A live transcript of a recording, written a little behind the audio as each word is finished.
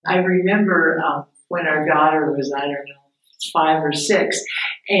I remember when our daughter was, I don't know, 5 or 6,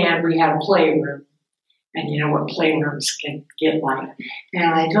 and we had a playroom. And you know what playrooms can get like.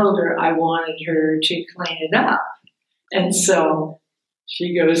 And I told her I wanted her to clean it up. And so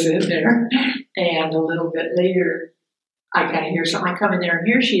she goes in there, and a little bit later, I kind of hear something. I come in there, and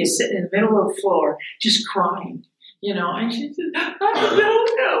here she is sitting in the middle of the floor, just crying, you know. And she said, I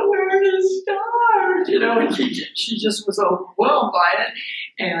don't know where to start, you know. And she just was overwhelmed by it.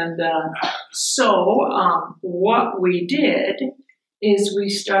 And so what we did is we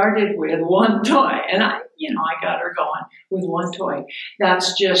started with one toy. And I got her going with one toy.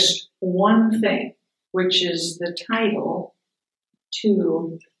 That's just one thing, which is the title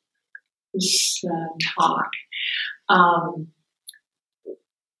to this talk. $1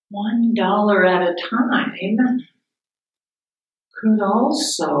 at a time could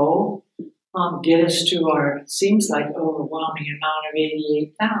also get us to our, seems like, overwhelming amount of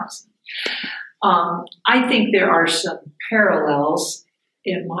 88,000. I think there are some parallels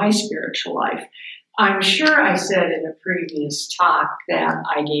in my spiritual life. I'm sure I said in a previous talk that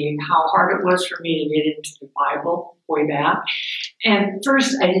I gave how hard it was for me to get into the Bible way back. And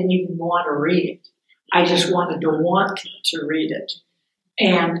first, I didn't even want to read it. I just wanted to read it.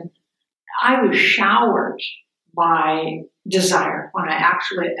 And I was showered by desire when I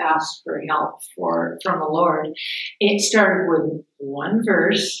actually asked for help from the Lord. It started with one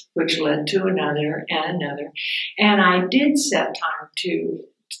verse, which led to another and another. And I did set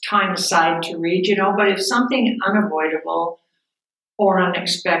time aside to read, but if something unavoidable or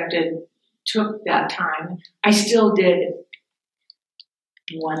unexpected took that time, I still did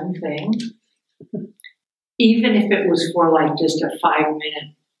one thing, even if it was for like just a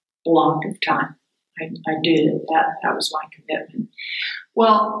 5-minute block of time. I did it. That was my commitment.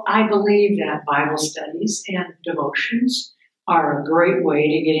 Well, I believe that Bible studies and devotions are a great way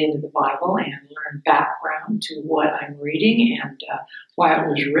to get into the Bible and learn background to what I'm reading and why it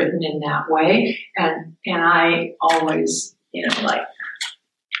was written in that way. And I always,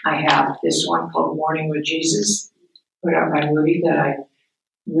 I have this one called Morning with Jesus, put out by Moody, that I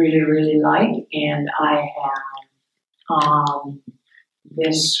really, really like. And I have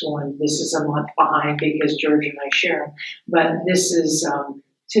this one. This is a month behind because George and I share them. But this is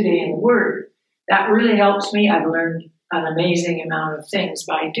Today in the Word. That really helps me. I've learned an amazing amount of things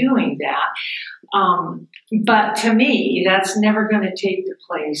by doing that. But to me, that's never going to take the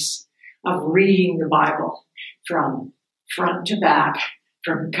place of reading the Bible from front to back,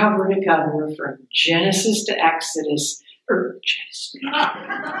 from cover to cover, from Genesis to Exodus, or Genesis.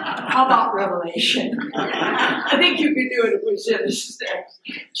 How about Revelation? I think you could do it with Genesis to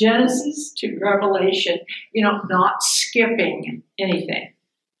Exodus. Genesis to Revelation, not skipping anything,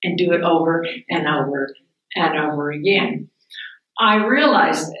 and do it over and over and over again. I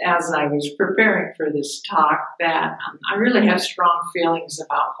realized as I was preparing for this talk that I really have strong feelings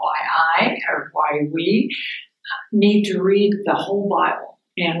about why we need to read the whole Bible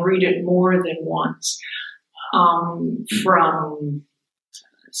and read it more than once. From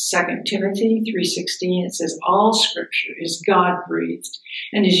 2 Timothy 3:16, it says, all Scripture is God-breathed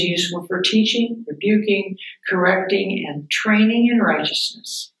and is useful for teaching, rebuking, correcting, and training in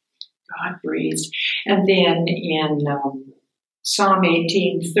righteousness. God-breathed. And then in Psalm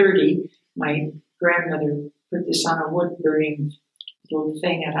 18:30, my grandmother put this on a wood-burning little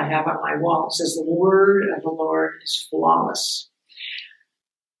thing that I have on my wall. It says, the word of the Lord is flawless.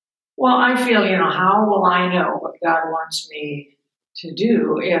 Well, I feel, how will I know what God wants me to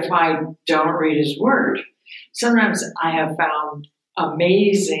do if I don't read His Word? Sometimes I have found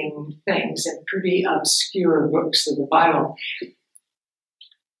amazing things in pretty obscure books of the Bible.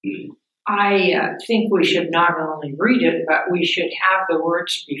 I think we should not only read it, but we should have the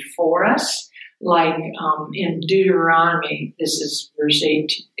words before us, like in Deuteronomy. This is verse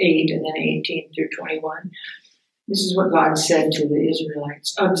 8 and then 18 through 21. This is what God said to the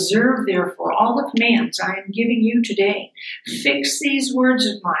Israelites. Observe, therefore, all the commands I am giving you today. Fix these words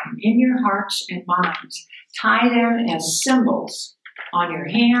of mine in your hearts and minds. Tie them as symbols on your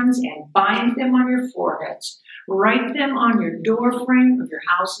hands and bind them on your foreheads. Write them on your doorframe of your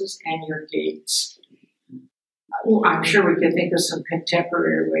houses and your gates. Well, I'm sure we could think of some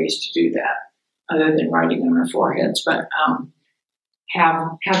contemporary ways to do that, other than writing on our foreheads, but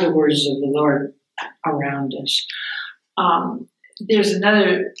have the words of the Lord around us. There's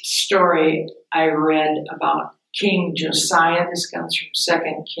another story I read about King Josiah. This comes from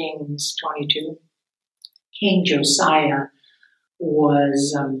 2 Kings 22. King Josiah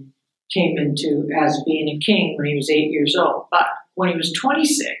came into as being a king when he was 8 years old. But when he was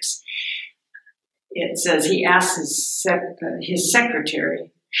 26, it says he asked his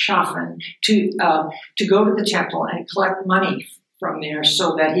secretary Shaphan to go to the temple and collect money from there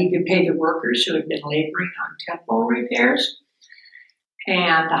so that he could pay the workers who had been laboring on temple repairs.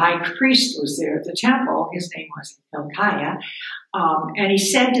 And the high priest was there at the temple. His name was Hilkiah. And he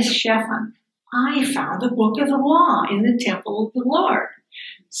said to Shaphan, I found the book of the law in the temple of the Lord.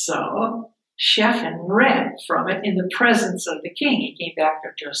 So Shaphan read from it in the presence of the king. He came back to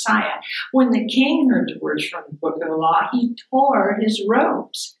Josiah. When the king heard the words from the book of the law, he tore his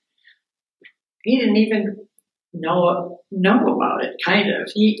robes. He didn't even know about it, kind of.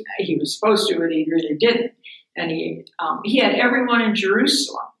 He was supposed to, but he really didn't. And he had everyone in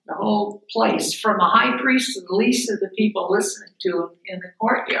Jerusalem, the whole place, from the high priest to the least of the people listening to him in the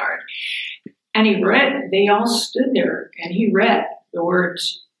courtyard. And he read, they all stood there, and he read the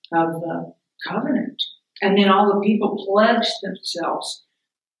words of the covenant. And then all the people pledged themselves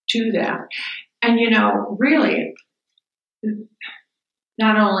to that. And, really,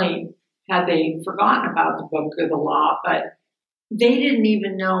 not only had they forgotten about the book of the law, but they didn't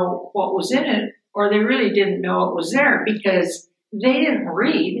even know what was in it, or they really didn't know it was there because they didn't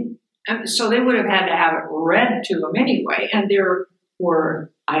read. And so they would have had to have it read to them anyway. And there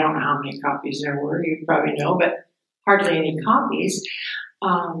were, I don't know how many copies there were, you probably know, but hardly any copies.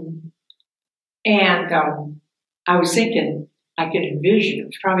 I was thinking, I could envision it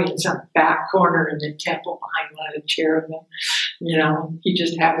was probably in some back corner in the temple behind one of the cherubim. He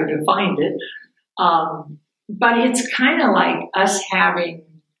just happened to find it. But it's kind of like us having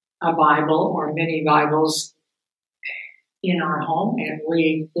a Bible or many Bibles in our home, and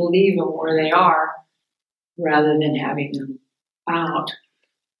we leave them where they are rather than having them out.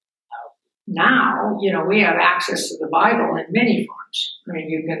 Now, we have access to the Bible in many forms. I mean,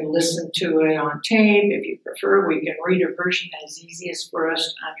 you can listen to it on tape if you prefer. We can read a version that is easiest for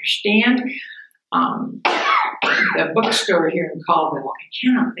us to understand. The bookstore here in Colville, I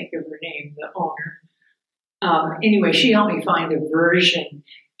cannot think of her name, the owner. Anyway, she helped me find a version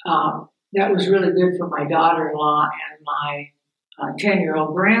that was really good for my daughter-in-law and my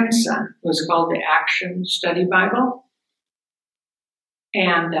 10-year-old grandson. It was called the Action Study Bible.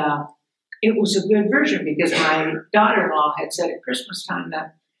 And it was a good version because my daughter-in-law had said at Christmas time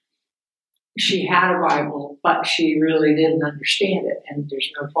that she had a Bible, but she really didn't understand it. And there's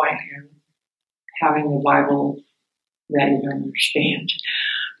no point in having a Bible that you don't understand.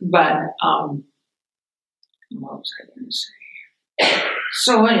 But what was I going to say?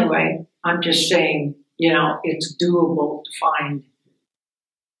 So anyway, I'm just saying, it's doable to find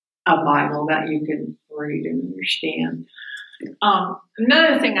a Bible that you can read and understand.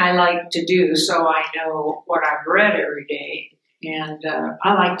 Another thing I like to do, so I know what I've read every day, and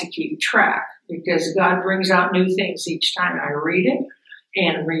I like to keep track because God brings out new things each time I read it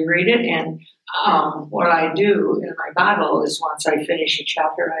and reread it. And what I do in my Bible is once I finish a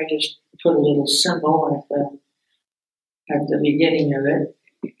chapter, I just put a little symbol at the beginning of it,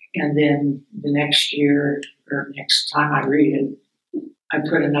 and then the next year or next time I read it, I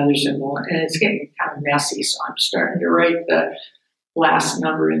put another symbol, and it's getting kind of messy, so I'm starting to write the last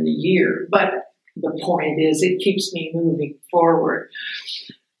number in the year. But the point is, it keeps me moving forward.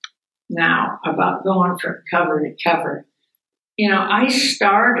 Now, about going from cover to cover, I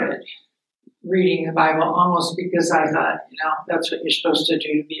started reading the Bible almost because I thought, that's what you're supposed to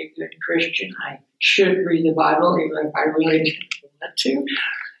do to be a good Christian. I should read the Bible, even if I really didn't want to.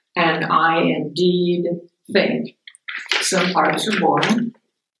 And I indeed think some parts are boring,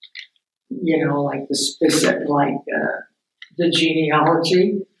 like the specific, the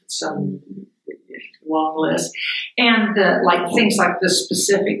genealogy, some long list, and things like the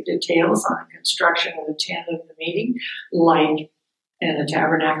specific details on the construction of the tent of the meeting, like in a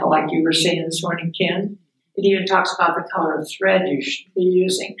tabernacle, like you were saying this morning, Ken. It even talks about the color of thread you should be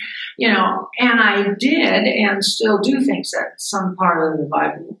using, and I did and still do think that some part of the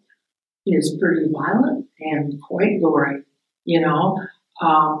Bible is pretty violent and quite gory,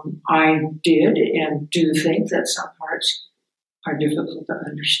 I did and do think that some parts are difficult to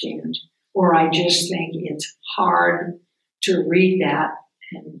understand, or I just think it's hard to read that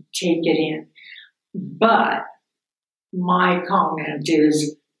and take it in. But my comment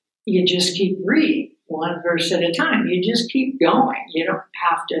is you just keep reading one verse at a time. You just keep going. You don't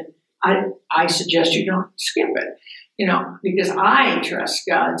have to, I suggest you don't skip it, because I trust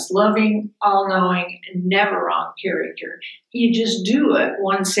God's loving, all-knowing, and never wrong character. You just do it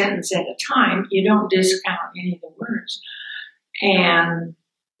one sentence at a time. You don't discount any of the words. And,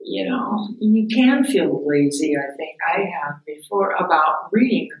 you can feel lazy, I think I have before, about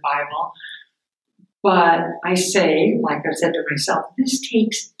reading the Bible. But I say, like I said to myself, this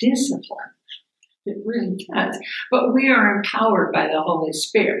takes discipline. It really does. But we are empowered by the Holy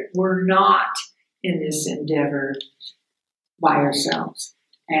Spirit. We're not in this endeavor by ourselves.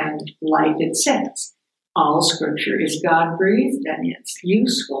 And like it says, all Scripture is God-breathed, and it's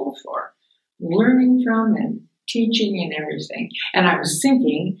useful for learning from and teaching and everything. And I was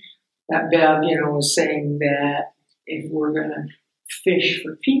thinking that Bev, was saying that if we're going to fish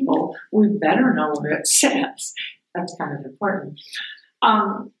for people, we better know what it says. That's kind of important.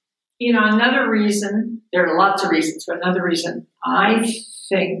 Another reason, there are lots of reasons, but another reason I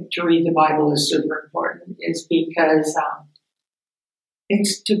think to read the Bible is super important is because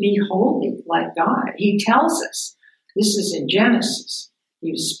it's to be holy like God. He tells us, this is in Genesis.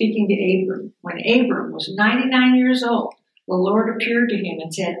 He was speaking to Abram. When Abram was 99 years old, the Lord appeared to him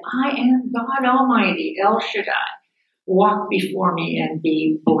and said, I am God Almighty, El Shaddai. Walk before me and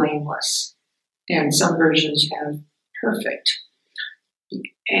be blameless. And some versions have perfect.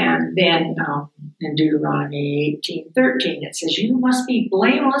 And then in Deuteronomy 18:13, it says, you must be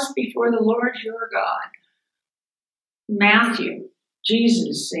blameless before the Lord your God. Matthew,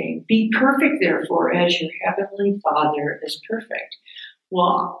 Jesus saying, be perfect, therefore, as your heavenly Father is perfect.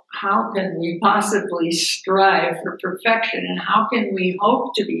 Well, how can we possibly strive for perfection, and how can we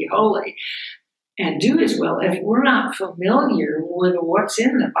hope to be holy and do His will if we're not familiar with what's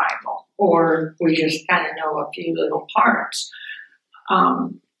in the Bible, or we just kind of know a few little parts?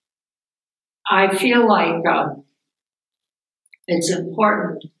 I feel like it's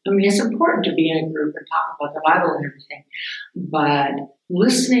important. It's important to be in a group and talk about the Bible and everything, but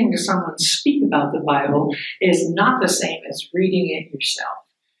listening to someone speak about the Bible is not the same as reading it yourself.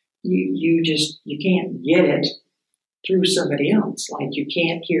 You can't get it through somebody else. Like you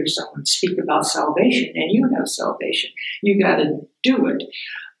can't hear someone speak about salvation and you have salvation. You got to do it.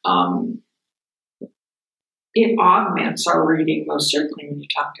 It augments our reading most certainly when you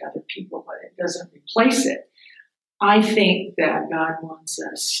talk to other people, but it doesn't replace it. I think that God wants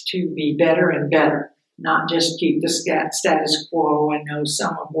us to be better and better, not just keep the status quo and know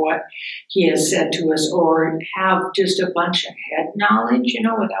some of what He has said to us, or have just a bunch of head knowledge,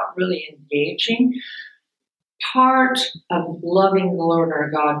 without really engaging. Part of loving the Lord our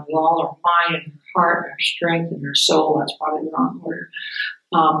God with all our mind and our heart and our strength and our soul, that's probably the wrong word,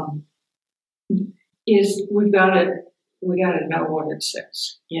 is we got to know what it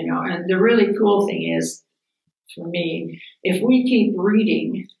says, And the really cool thing is, for me, if we keep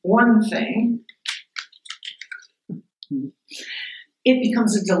reading one thing, it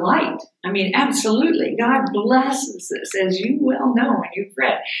becomes a delight. Absolutely. God blesses us, as you well know when you've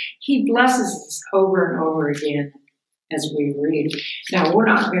read. He blesses us over and over again as we read. Now, we're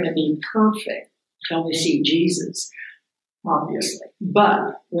not going to be perfect until we see Jesus, obviously,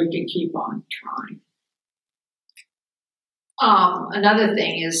 but we can keep on trying. Another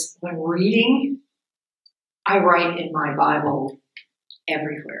thing is when reading, I write in my Bible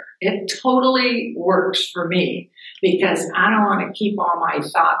everywhere. It totally works for me because I don't want to keep all my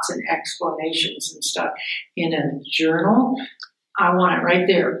thoughts and explanations and stuff in a journal. I want it right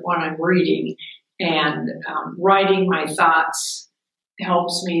there when I'm reading, and writing my thoughts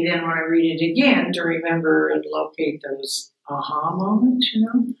helps me then when I read it again to remember and locate those aha moments,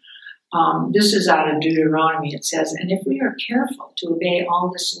 This is out of Deuteronomy. It says, and if we are careful to obey all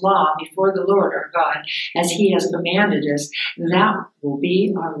this law before the Lord our God, as He has commanded us, that will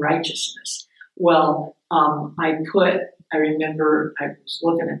be our righteousness. Well, I remember I was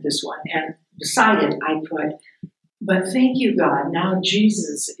looking at this one and decided but thank you, God, now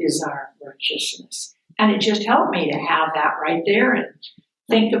Jesus is our righteousness. And it just helped me to have that right there and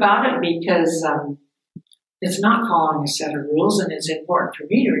think about it because it's not following a set of rules, and it's important for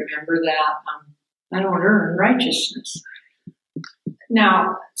me to remember that I don't earn righteousness.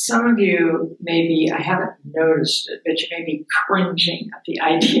 Now, some of you maybe, I haven't noticed it, but you may be cringing at the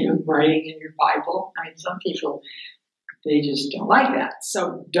idea of writing in your Bible. Some people, they just don't like that.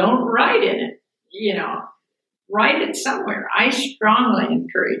 So don't write in it, Write it somewhere. I strongly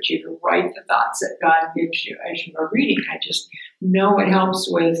encourage you to write the thoughts that God gives you as you are reading. I just know it helps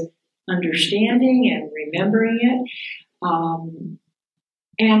with understanding and remembering it.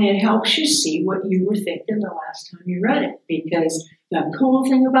 And it helps you see what you were thinking the last time you read it. Because the cool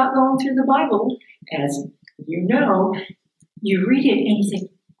thing about going through the Bible, as you know, you read it and you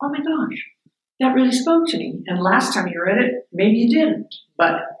think, oh my gosh, that really spoke to me. And last time you read it, maybe you didn't,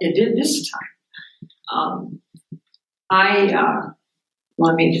 but it did this time.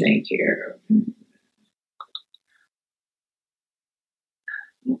 Let me think here.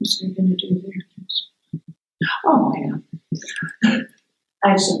 What was I going to do there? Oh, yeah. I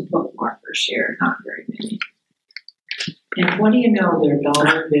have some bookmarkers here, not very many. And what do you know? They're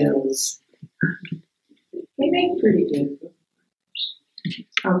dollar bills. They make pretty good bookmarks.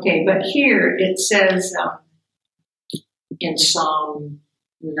 Okay, but here it says in Psalm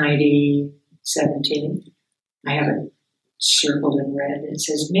 90:17, I have it circled in red. It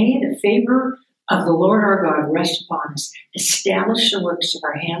says, "May the favor of the Lord our God rest upon us. Establish the works of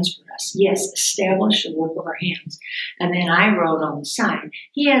our hands for us." Yes, establish the work of our hands. And then I wrote on the side,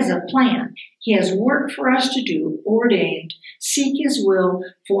 He has a plan. He has work for us to do, ordained. Seek His will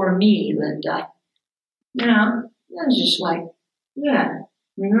for me, Linda. You know, that's just like, yeah,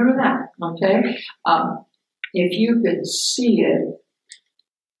 remember that, okay? If you could see it,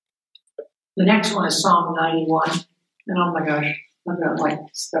 the next one is Psalm 91. And oh my gosh, I've got like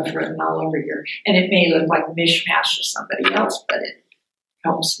stuff written all over here. And it may look like mishmash to somebody else, but it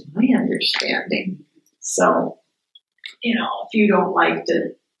helps my understanding. So, you know, if you don't like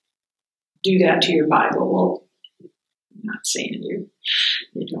to do that to your Bible, well, I'm not saying you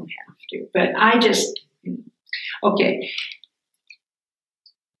don't have to. But I just, okay.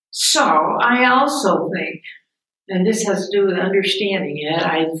 So I also think, and this has to do with understanding it,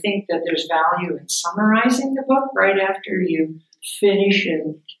 I think that there's value in summarizing the book right after you finish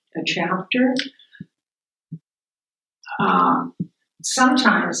a chapter.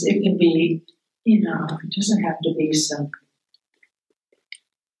 Sometimes it can be, you know, it doesn't have to be some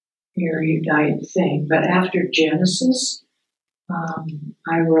erudite thing, but after Genesis,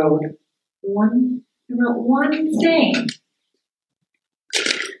 I wrote one thing.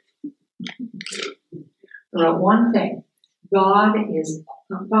 One thing. God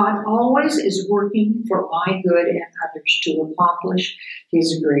always is working for my good and others to accomplish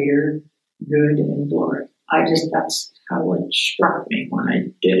His greater good and glory. That's how it struck me when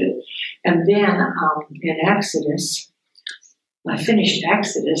I did it. And then in Exodus, I finished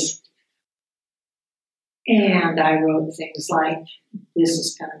Exodus, and I wrote things like, this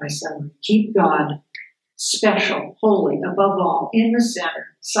is kind of my summary: keep God special, holy, above all, in the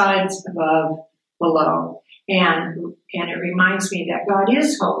center, sides above, below. And it reminds me that God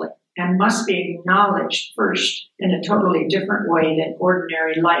is holy and must be acknowledged first in a totally different way than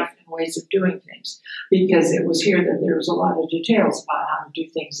ordinary life and ways of doing things. Because it was here that there was a lot of details about how to do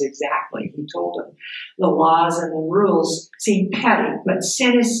things exactly. He told them the laws and the rules seem petty, but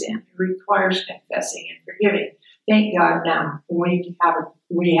sin is sin. It requires confessing and forgiving. Thank God now we can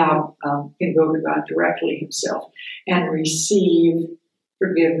go to God directly Himself and receive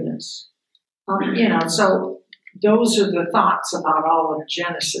forgiveness. So those are the thoughts about all of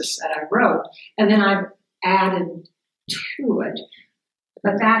Genesis that I wrote. And then I've added to it.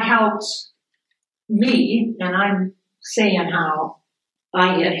 But that helps me, and I'm saying how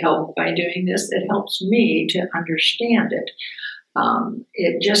I get help by doing this. It helps me to understand it.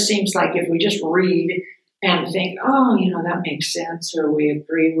 It just seems like if we just read and think, oh, that makes sense, or we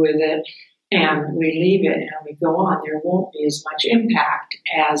agree with it, and we leave it and we go on, there won't be as much impact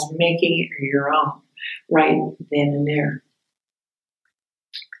as making it your own right then and there.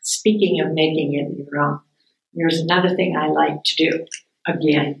 Speaking of making it your own, there's another thing I like to do.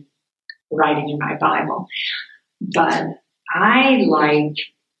 Again, writing in my Bible. But I like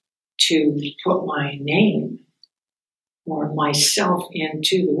to put my name or myself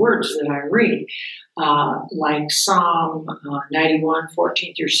into the words that I read. Like Psalm 91,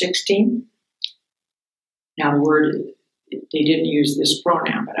 14 through 16. Now, the word, they didn't use this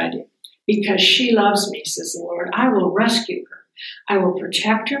pronoun, but I did. Because she loves me, says the Lord, I will rescue her. I will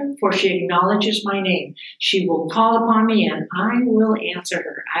protect her, for she acknowledges my name. She will call upon me, and I will answer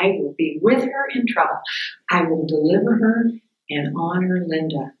her. I will be with her in trouble. I will deliver her and honor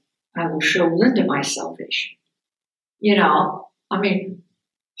Linda. I will show Linda my salvation. Wow,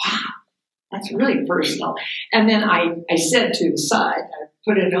 that's really personal. And then I said to the side, I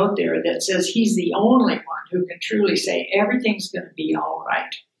put a note there that says he's the only one who can truly say everything's going to be all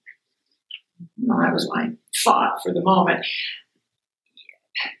right. Well, that was my thought for the moment.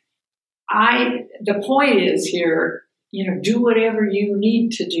 The point is here, do whatever you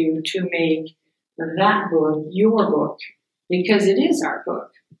need to do to make that book your book, because it is our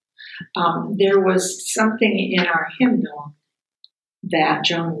book. There was something in our hymnal that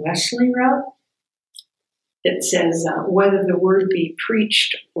John Wesley wrote that says, whether the word be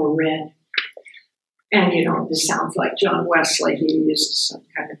preached or read. And, this sounds like John Wesley. He uses some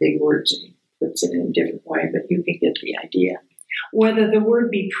kind of big words and he puts it in a different way, but you can get the idea. Whether the word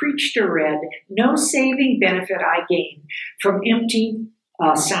be preached or read, no saving benefit I gain from empty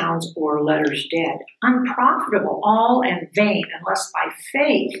sounds or letters dead. Unprofitable, all and vain, unless by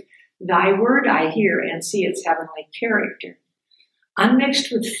faith thy word I hear and see its heavenly character.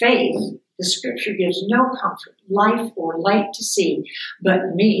 Unmixed with faith, The scripture gives no comfort, life, or light to see,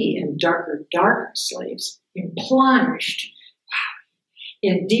 but me in darker darkness leaves, plunged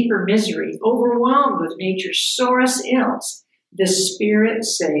in deeper misery, overwhelmed with nature's sorest ills. The spirit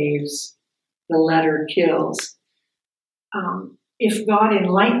saves, the letter kills. If God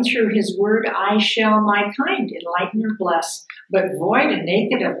enlighten through his word, I shall my kind enlighten or bless. But void and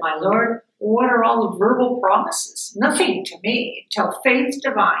naked of my Lord, what are all the verbal promises? Nothing to me, till faith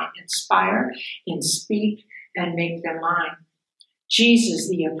divine inspire and speak and make them mine. Jesus,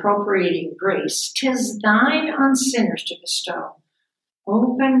 the appropriating grace, 'tis thine on sinners to bestow.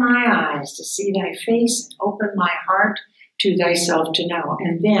 Open my eyes to see thy face, and open my heart to thyself to know.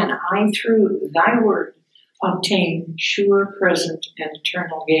 And then I, through thy word, obtain sure present and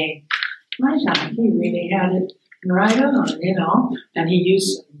eternal gain. I thought he really had it right on, and he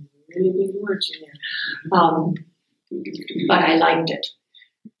used some really big words in there. But I liked it.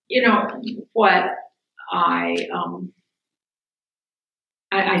 What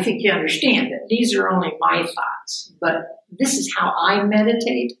I think you understand that these are only my thoughts, but this is how I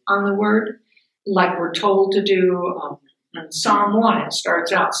meditate on the word, like we're told to do. In Psalm 1, it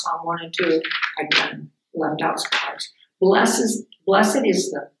starts out, Psalm 1 and 2, I kind of left out some parts. Blessed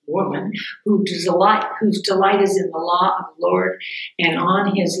is the woman whose delight is in the law of the Lord, and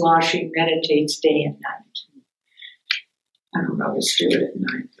on his law she meditates day and night. I don't always do it at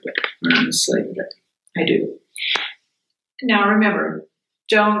night, but honestly, but I do. Now remember,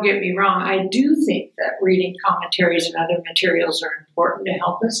 don't get me wrong, I do think that reading commentaries and other materials are important to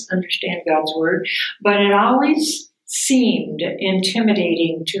help us understand God's word, but it always seemed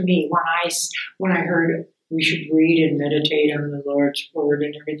intimidating to me when I heard we should read and meditate on the Lord's word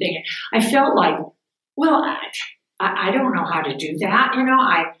and everything. I felt like, well, I don't know how to do that.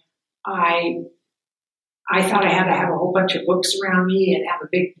 I thought I had to have a whole bunch of books around me and have a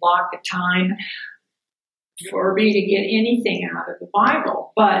big block of time for me to get anything out of the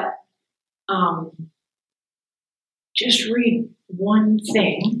Bible. But just read one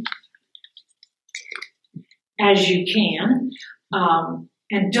thing as you can,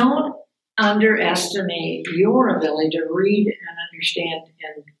 and don't underestimate your ability to read and understand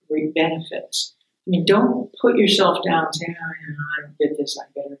and reap benefits. I mean, don't put yourself down and say, I don't get this, I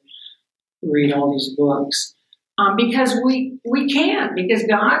better read all these books. Because we can, because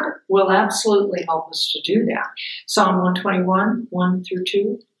God will absolutely help us to do that. Psalm 121, 1 through 2, I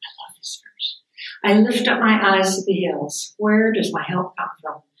love this verse. I lift up my eyes to the hills. Where does my help come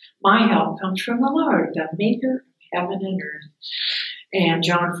from? My help comes from the Lord, the maker of heaven and earth. And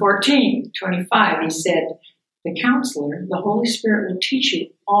John 14, 25, he said, the counselor, the Holy Spirit, will teach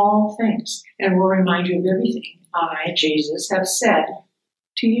you all things and will remind you of everything I, Jesus, have said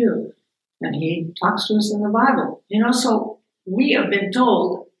to you. And he talks to us in the Bible. So we have been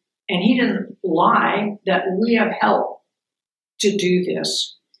told, and he didn't lie, that we have help to do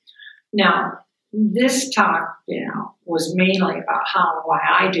this. Now, this talk, was mainly about why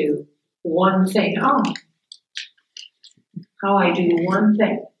I do one thing. How I do one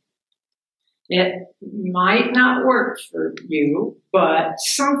thing. It might not work for you, but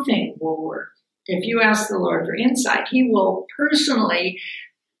something will work. If you ask the Lord for insight, he will personally,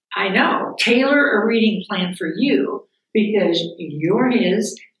 tailor a reading plan for you because you're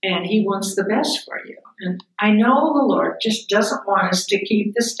his and he wants the best for you. And I know the Lord just doesn't want us to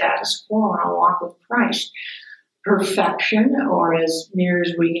keep the status quo in our walk with Christ. Perfection, or as near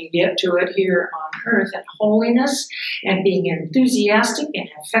as we can get to it here on earth, and holiness and being enthusiastic and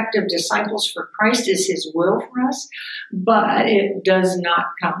effective disciples for Christ is his will for us, but it does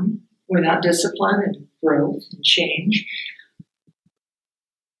not come without discipline and growth and change.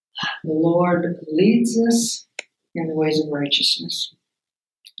 The Lord leads us in the ways of righteousness.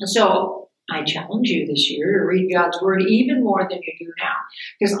 And so I challenge you this year to read God's word even more than you do now.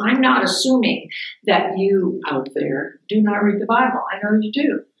 Because I'm not assuming that you out there do not read the Bible. I know you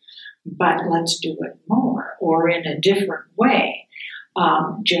do. But let's do it more or in a different way.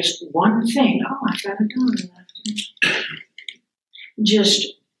 Just one thing. I've got it done.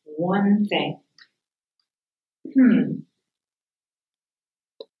 Just one thing.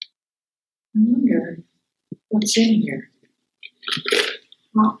 I wonder what's in here.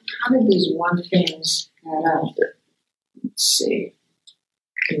 Well, how did these one things add up? Let's see.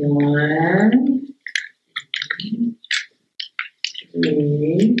 1,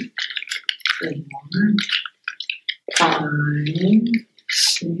 3, 4, 5,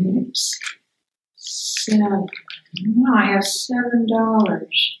 6, 7. No, I have $7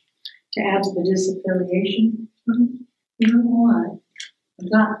 to add to the disaffiliation. You know what?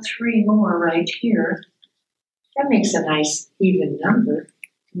 I've got 3 more right here. That makes a nice even number,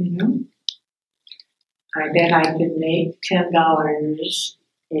 I bet I could make $10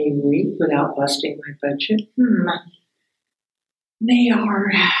 a week without busting my budget.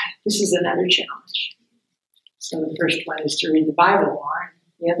 This is another challenge. So the first one is to read the Bible more.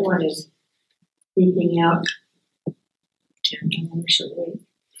 The other one is eating out $10 a week.